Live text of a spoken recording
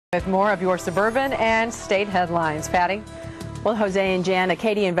With more of your suburban and state headlines. Patty? Well, Jose and Jan, a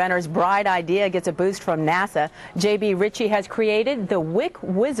Katy inventor's bright idea gets a boost from NASA. J.B. Ritchie has created the Wick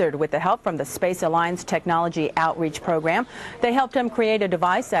Wizard with the help from the Space Alliance Technology Outreach Program. They helped him create a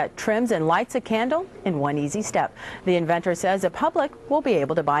device that trims and lights a candle in one easy step. The inventor says the public will be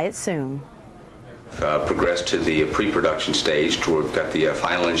able to buy it soon. Progressed to the pre-production stage to where we've got the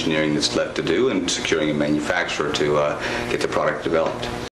final engineering that's left to do and securing a manufacturer to get the product developed.